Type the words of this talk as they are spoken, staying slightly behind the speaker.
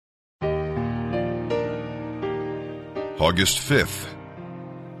August 5th.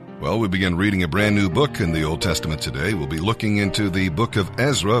 Well, we begin reading a brand new book in the Old Testament today. We'll be looking into the book of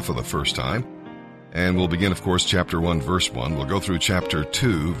Ezra for the first time. And we'll begin, of course, chapter 1, verse 1. We'll go through chapter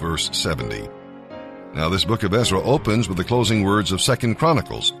 2, verse 70. Now, this book of Ezra opens with the closing words of 2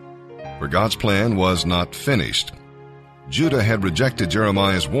 Chronicles, for God's plan was not finished. Judah had rejected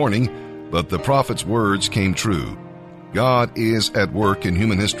Jeremiah's warning, but the prophet's words came true. God is at work in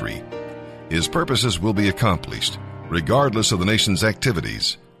human history. His purposes will be accomplished, regardless of the nation's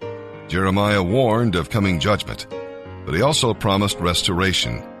activities. Jeremiah warned of coming judgment, but he also promised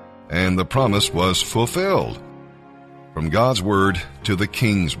restoration, and the promise was fulfilled. From God's word to the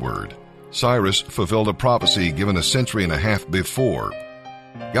king's word, Cyrus fulfilled a prophecy given a century and a half before.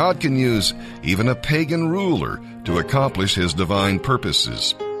 God can use even a pagan ruler to accomplish his divine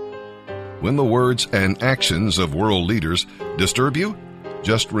purposes. When the words and actions of world leaders disturb you,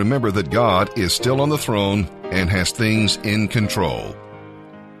 just remember that God is still on the throne and has things in control.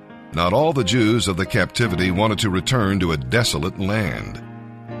 Not all the Jews of the captivity wanted to return to a desolate land.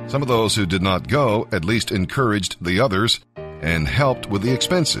 Some of those who did not go at least encouraged the others and helped with the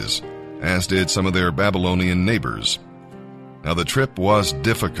expenses, as did some of their Babylonian neighbors. Now the trip was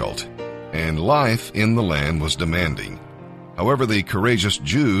difficult, and life in the land was demanding. However, the courageous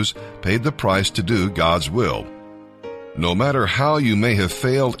Jews paid the price to do God's will. No matter how you may have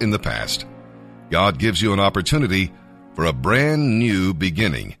failed in the past, God gives you an opportunity for a brand new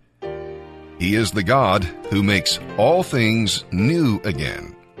beginning. He is the God who makes all things new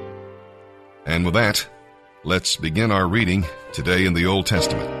again. And with that, let's begin our reading today in the Old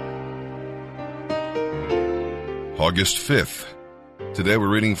Testament. August 5th. Today we're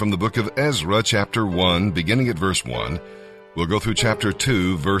reading from the book of Ezra, chapter 1, beginning at verse 1. We'll go through chapter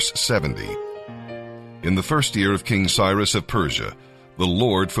 2, verse 70. In the first year of King Cyrus of Persia, the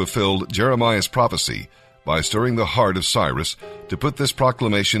Lord fulfilled Jeremiah's prophecy by stirring the heart of Cyrus to put this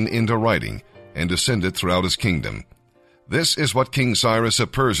proclamation into writing and to send it throughout his kingdom. This is what King Cyrus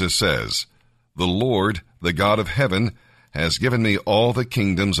of Persia says: "The Lord, the God of heaven, has given me all the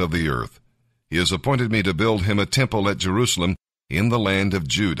kingdoms of the earth. He has appointed me to build him a temple at Jerusalem in the land of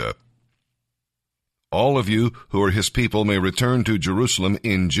Judah. All of you who are his people may return to Jerusalem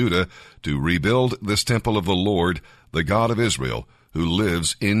in Judah to rebuild this temple of the Lord, the God of Israel, who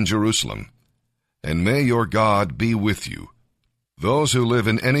lives in Jerusalem. And may your God be with you. Those who live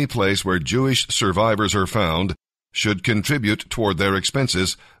in any place where Jewish survivors are found should contribute toward their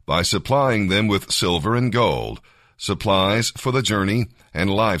expenses by supplying them with silver and gold, supplies for the journey, and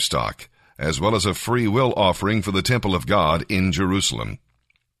livestock, as well as a free will offering for the temple of God in Jerusalem."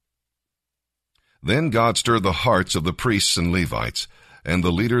 Then God stirred the hearts of the priests and Levites, and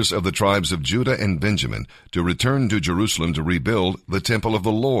the leaders of the tribes of Judah and Benjamin, to return to Jerusalem to rebuild the temple of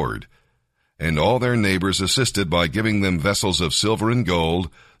the Lord. And all their neighbors assisted by giving them vessels of silver and gold,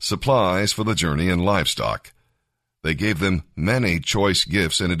 supplies for the journey, and livestock. They gave them many choice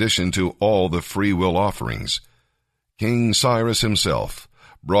gifts in addition to all the free will offerings. King Cyrus himself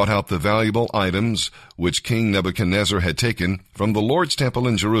brought out the valuable items which King Nebuchadnezzar had taken from the Lord's temple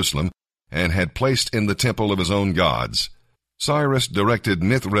in Jerusalem and had placed in the temple of his own gods. Cyrus directed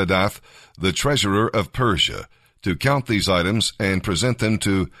Mithredath, the treasurer of Persia, to count these items and present them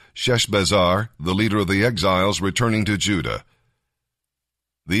to Sheshbazzar, the leader of the exiles returning to Judah.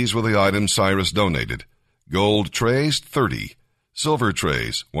 These were the items Cyrus donated: gold trays, 30, silver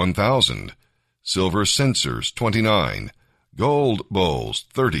trays, 1,000, silver censers, 29, gold bowls,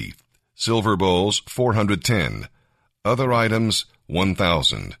 30, silver bowls, 410, other items,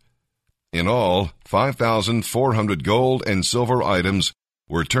 1,000. In all, 5,400 gold and silver items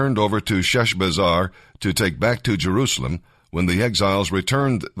were turned over to Sheshbazzar to take back to Jerusalem when the exiles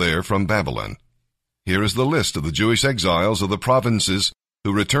returned there from Babylon. Here is the list of the Jewish exiles of the provinces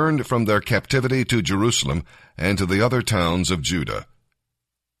who returned from their captivity to Jerusalem and to the other towns of Judah.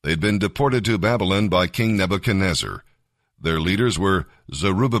 They had been deported to Babylon by King Nebuchadnezzar. Their leaders were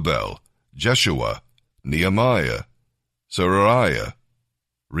Zerubbabel, Jeshua, Nehemiah, Seraiah,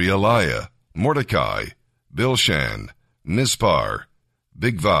 Realiah, Mordecai, Bilshan, Mizpar,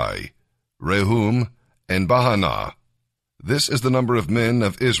 Bigvai, Rehum, and Bahanah. This is the number of men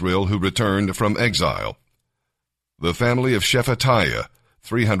of Israel who returned from exile. The family of Shephatiah,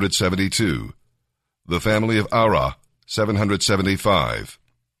 372. The family of Arah, 775.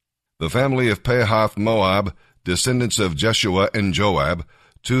 The family of Pahath Moab, descendants of Jeshua and Joab,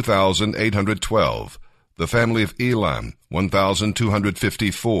 2,812. The family of Elam,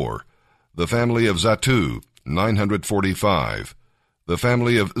 1,254. The family of Zattu, 945. The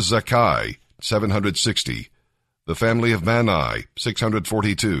family of Zakkai, 760. The family of Bani,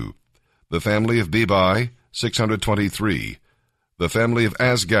 642. The family of Bebai, 623. The family of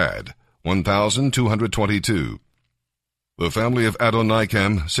Azgad, 1,222. The family of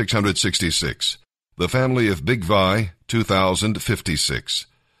Adonikam, 666. The family of Bigvai, 2,056.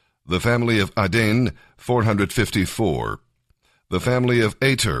 The family of Adin, 454. The family of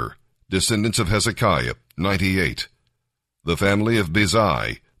Ater, descendants of Hezekiah, 98. The family of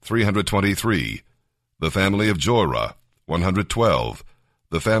Bezai, 323. The family of Jorah, 112.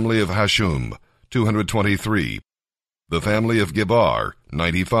 The family of Hashum, 223. The family of Gebar,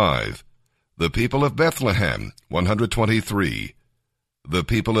 95. The people of Bethlehem, 123. The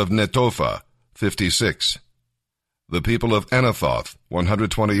people of Netophah, 56. The people of Anathoth,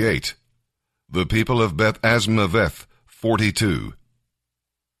 128. The people of Beth Asmaveth, 42.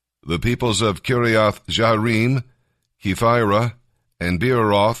 The peoples of Kiriath Jearim, Kephirah, and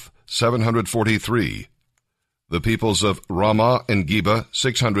Beeroth, 743. The peoples of Ramah and Geba,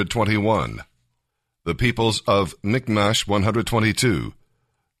 621. The peoples of Michmash, 122.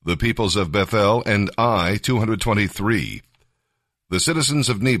 The peoples of Bethel and Ai, 223. The citizens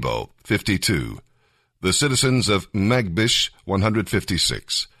of Nebo, 52. The citizens of Magbish,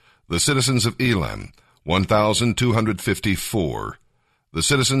 156. The citizens of Elam, 1,254. The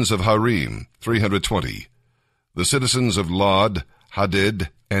citizens of Harim, 320. The citizens of Lod, Hadid,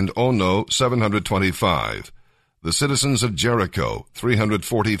 and Ono, 725. The citizens of Jericho,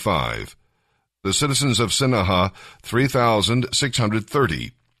 345. The citizens of Sinahah,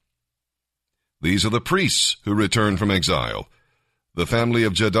 3,630. These are the priests who returned from exile. The family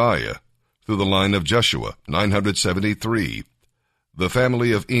of Jediah, through the line of Jeshua, 973. The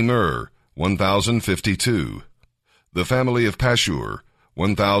family of Emer, 1,052. The family of Pashur,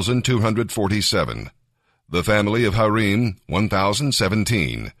 1,247. The family of Harim,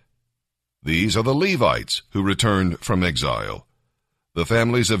 1,017. These are the Levites who returned from exile. The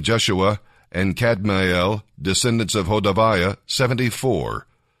families of Jeshua and Kadmiel, descendants of Hodaviah, 74.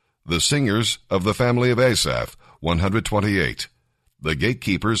 The singers of the family of Asaph, 128. The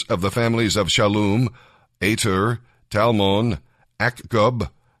gatekeepers of the families of Shallum, Ater, Talmon,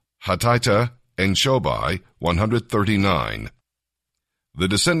 Akgub, Hatita, and Shobai, 139. The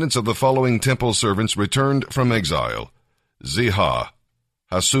descendants of the following temple servants returned from exile: Ziha,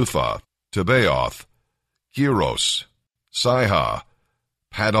 Hasupha, Tebaoth, Kiros, Sihah,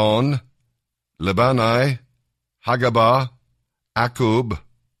 Padon, Lebanai, Hagabah, Akub,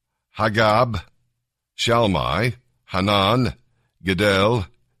 Hagab, Shalmai, Hanan, Gedel,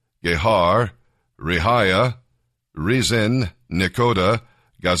 Gehar, Rehiah, Rezin, Nekoda,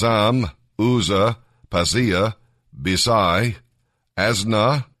 Gazam, Uzzah, Paziah, Besai,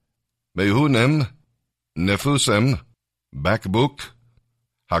 Asna, Mehunim, Nephusim, Bakbuk,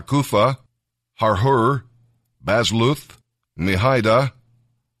 Hakufa, Harhur, Basluth, Mehida,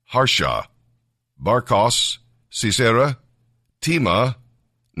 Harsha, Barkos, Sisera, Tema,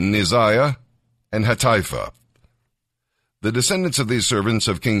 Neziah, and Hatipha. The descendants of these servants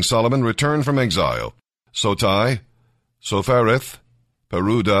of King Solomon returned from exile: Sotai, Sophareth,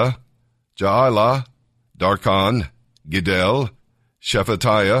 Peruda, Jaalah, Darkon, Gidel,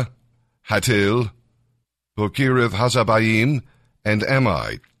 Shephatiah, Hatil, Pokirith Hazabayim, and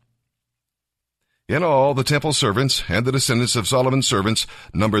Amai. In all, the temple servants and the descendants of Solomon's servants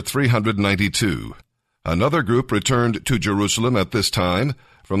numbered 392. Another group returned to Jerusalem at this time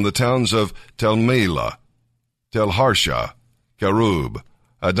from the towns of Telmelah, Telharsha, Kerub,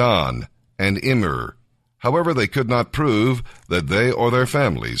 Adon, and Immer. However, they could not prove that they or their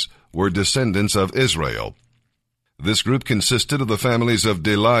families were descendants of Israel. This group consisted of the families of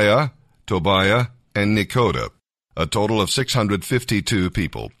Deliah, Tobiah, and Nekoda, a total of 652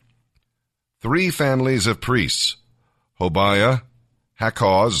 people. 3 families of priests, Hobiah,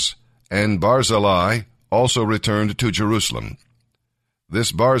 Hakkoz, and Barzillai, also returned to Jerusalem.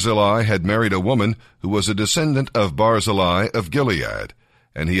 This Barzillai had married a woman who was a descendant of Barzillai of Gilead,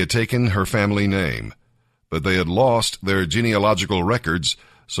 and he had taken her family name. But they had lost their genealogical records,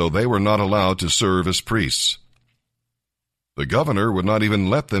 so they were not allowed to serve as priests. The governor would not even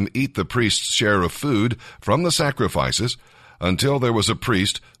let them eat the priest's share of food from the sacrifices until there was a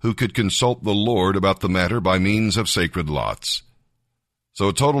priest who could consult the Lord about the matter by means of sacred lots. So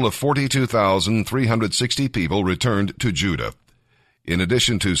a total of 42,360 people returned to Judah, in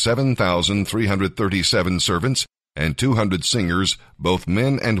addition to 7,337 servants and 200 singers, both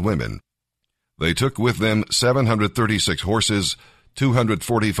men and women. They took with them 736 horses,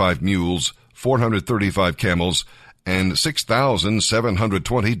 245 mules, 435 camels, and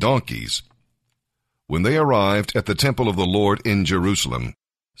 6,720 donkeys. When they arrived at the temple of the Lord in Jerusalem,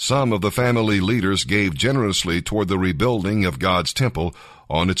 some of the family leaders gave generously toward the rebuilding of God's temple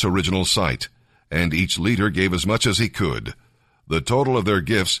on its original site, and each leader gave as much as he could. The total of their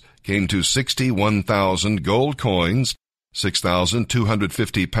gifts came to 61,000 gold coins,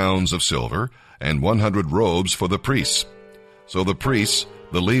 6,250 pounds of silver, and 100 robes for the priests. So the priests,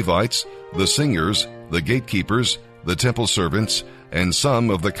 the Levites, the singers, the gatekeepers, the temple servants, and some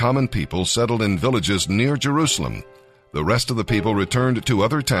of the common people settled in villages near Jerusalem. The rest of the people returned to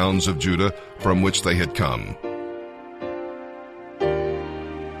other towns of Judah from which they had come.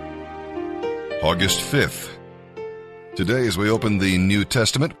 August 5th. Today, as we open the New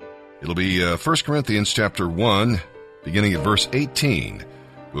Testament, it'll be 1 Corinthians chapter 1, beginning at verse 18.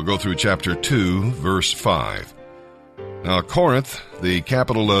 We'll go through chapter 2, verse 5. Now, Corinth, the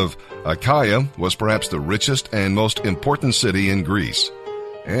capital of Achaia, was perhaps the richest and most important city in Greece,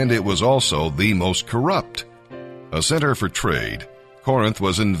 and it was also the most corrupt. A center for trade, Corinth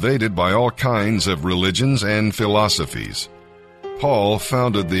was invaded by all kinds of religions and philosophies. Paul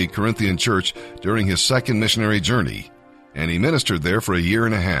founded the Corinthian church during his second missionary journey, and he ministered there for a year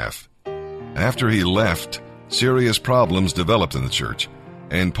and a half. After he left, serious problems developed in the church,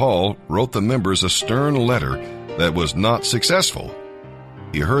 and Paul wrote the members a stern letter that was not successful.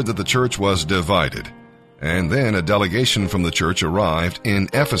 He heard that the church was divided, and then a delegation from the church arrived in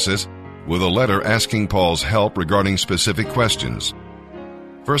Ephesus with a letter asking Paul's help regarding specific questions.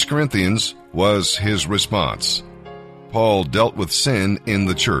 1 Corinthians was his response. Paul dealt with sin in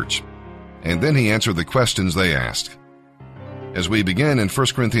the church, and then he answered the questions they asked. As we begin in 1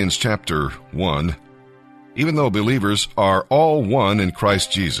 Corinthians chapter 1, even though believers are all one in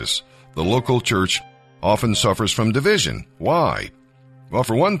Christ Jesus, the local church often suffers from division. Why? Well,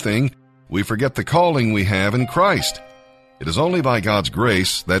 for one thing, we forget the calling we have in Christ. It is only by God's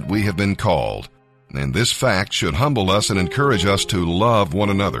grace that we have been called, and this fact should humble us and encourage us to love one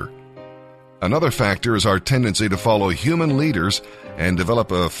another. Another factor is our tendency to follow human leaders and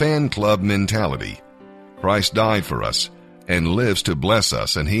develop a fan club mentality. Christ died for us and lives to bless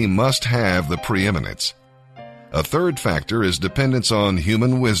us, and he must have the preeminence. A third factor is dependence on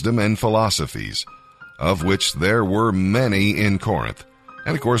human wisdom and philosophies, of which there were many in Corinth.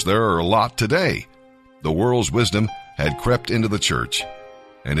 And of course, there are a lot today. The world's wisdom had crept into the church,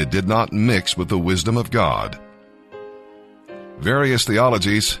 and it did not mix with the wisdom of God. Various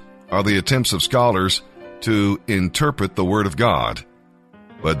theologies are the attempts of scholars to interpret the Word of God,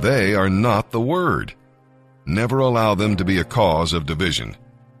 but they are not the Word. Never allow them to be a cause of division.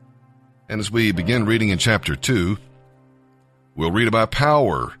 And as we begin reading in chapter 2, we'll read about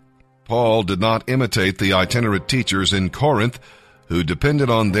power. Paul did not imitate the itinerant teachers in Corinth who depended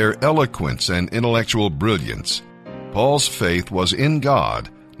on their eloquence and intellectual brilliance. Paul's faith was in God,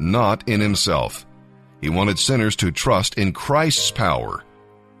 not in himself. He wanted sinners to trust in Christ's power.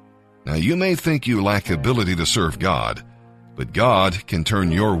 Now, you may think you lack ability to serve God, but God can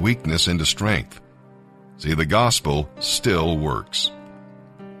turn your weakness into strength. See, the gospel still works.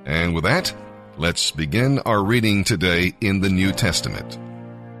 And with that, let's begin our reading today in the New Testament.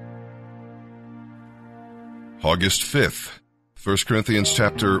 August 5th, 1 Corinthians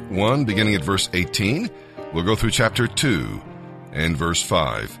chapter 1, beginning at verse 18. We'll go through chapter 2 and verse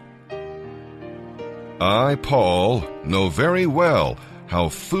 5. I, Paul, know very well how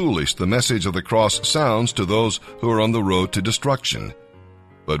foolish the message of the cross sounds to those who are on the road to destruction.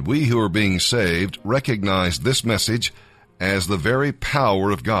 But we who are being saved recognize this message as the very power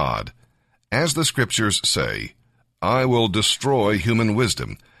of God. As the Scriptures say, I will destroy human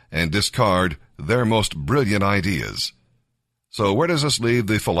wisdom and discard their most brilliant ideas. So where does this leave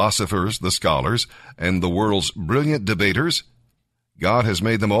the philosophers, the scholars, and the world's brilliant debaters? God has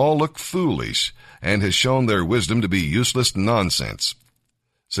made them all look foolish and has shown their wisdom to be useless nonsense.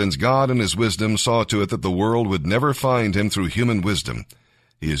 Since God in his wisdom saw to it that the world would never find him through human wisdom,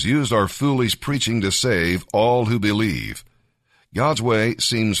 he has used our foolish preaching to save all who believe. God's way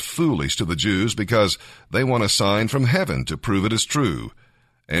seems foolish to the Jews because they want a sign from heaven to prove it is true.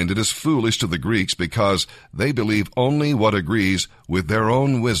 And it is foolish to the Greeks because they believe only what agrees with their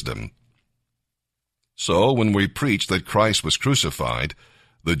own wisdom. So when we preach that Christ was crucified,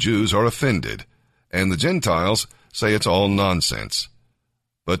 the Jews are offended, and the Gentiles say it's all nonsense.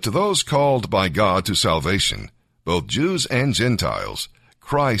 But to those called by God to salvation, both Jews and Gentiles,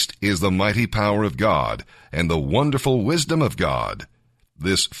 Christ is the mighty power of God and the wonderful wisdom of God.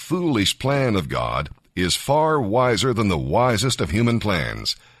 This foolish plan of God is far wiser than the wisest of human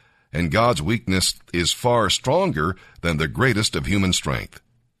plans, and God's weakness is far stronger than the greatest of human strength.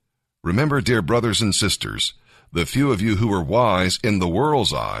 Remember, dear brothers and sisters, the few of you who were wise in the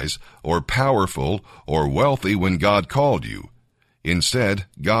world's eyes, or powerful, or wealthy when God called you. Instead,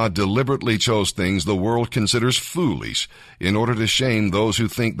 God deliberately chose things the world considers foolish in order to shame those who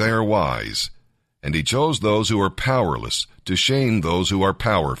think they are wise. And he chose those who are powerless to shame those who are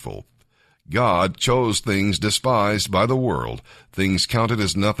powerful. God chose things despised by the world, things counted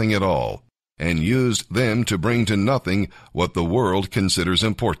as nothing at all, and used them to bring to nothing what the world considers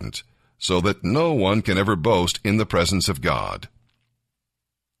important, so that no one can ever boast in the presence of God.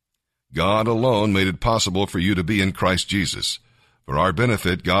 God alone made it possible for you to be in Christ Jesus. For our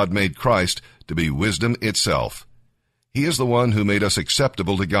benefit, God made Christ to be wisdom itself. He is the one who made us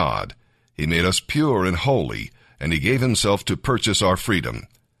acceptable to God. He made us pure and holy, and he gave himself to purchase our freedom.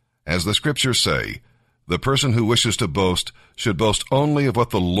 As the Scriptures say, the person who wishes to boast should boast only of what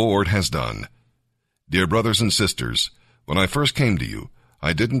the Lord has done. Dear brothers and sisters, when I first came to you,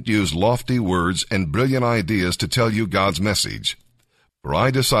 I didn't use lofty words and brilliant ideas to tell you God's message, for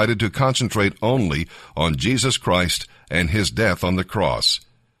I decided to concentrate only on Jesus Christ and his death on the cross.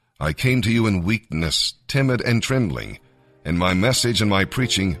 I came to you in weakness, timid and trembling, and my message and my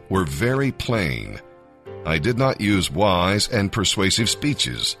preaching were very plain. I did not use wise and persuasive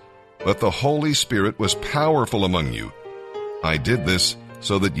speeches, but the Holy Spirit was powerful among you. I did this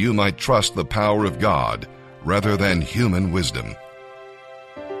so that you might trust the power of God rather than human wisdom.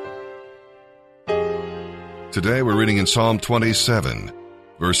 Today we're reading in Psalm 27,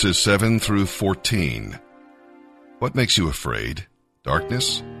 verses 7 through 14. What makes you afraid?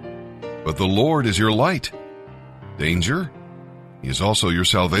 Darkness? But the Lord is your light. Danger? He is also your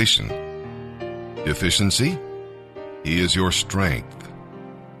salvation. Deficiency? He is your strength.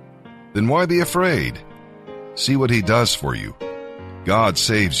 Then why be afraid? See what he does for you. God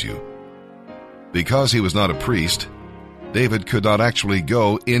saves you. Because he was not a priest, David could not actually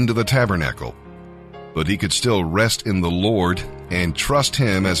go into the tabernacle, but he could still rest in the Lord and trust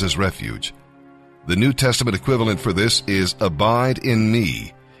him as his refuge. The New Testament equivalent for this is abide in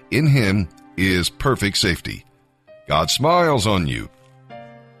me. In him is perfect safety. God smiles on you.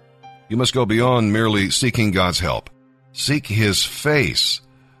 You must go beyond merely seeking God's help. Seek his face.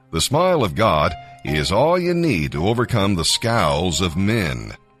 The smile of God is all you need to overcome the scowls of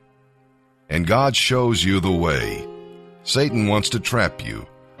men. And God shows you the way. Satan wants to trap you,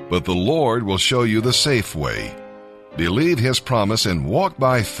 but the Lord will show you the safe way. Believe his promise and walk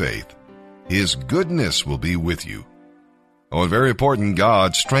by faith. His goodness will be with you. Oh, and very important,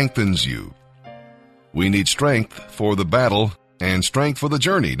 God strengthens you. We need strength for the battle and strength for the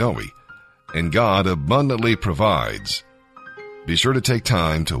journey, don't we? And God abundantly provides. Be sure to take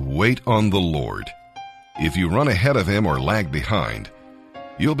time to wait on the Lord. If you run ahead of him or lag behind,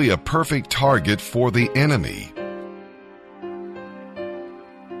 you'll be a perfect target for the enemy.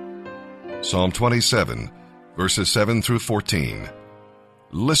 Psalm 27, verses 7 through 14.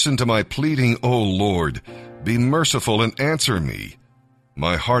 Listen to my pleading, O Lord. Be merciful and answer me.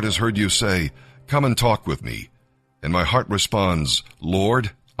 My heart has heard you say, come and talk with me. And my heart responds,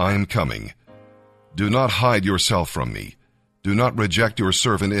 Lord, I am coming. Do not hide yourself from me. Do not reject your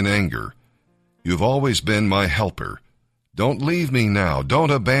servant in anger. You've always been my helper. Don't leave me now.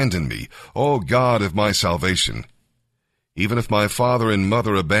 Don't abandon me, O God of my salvation. Even if my father and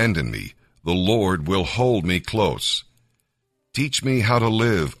mother abandon me, the Lord will hold me close. Teach me how to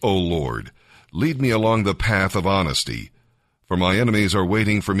live, O Lord. Lead me along the path of honesty, for my enemies are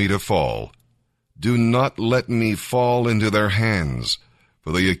waiting for me to fall. Do not let me fall into their hands,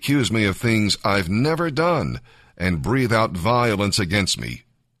 for they accuse me of things I've never done and breathe out violence against me.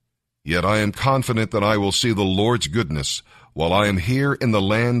 Yet I am confident that I will see the Lord's goodness while I am here in the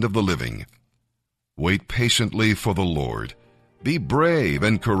land of the living. Wait patiently for the Lord. Be brave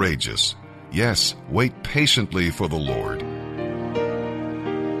and courageous. Yes, wait patiently for the Lord.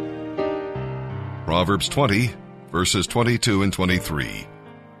 Proverbs 20, verses 22 and 23.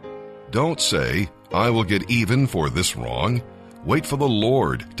 Don't say, I will get even for this wrong. Wait for the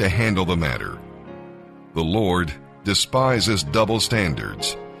Lord to handle the matter. The Lord despises double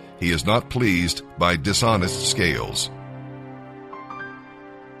standards. He is not pleased by dishonest scales.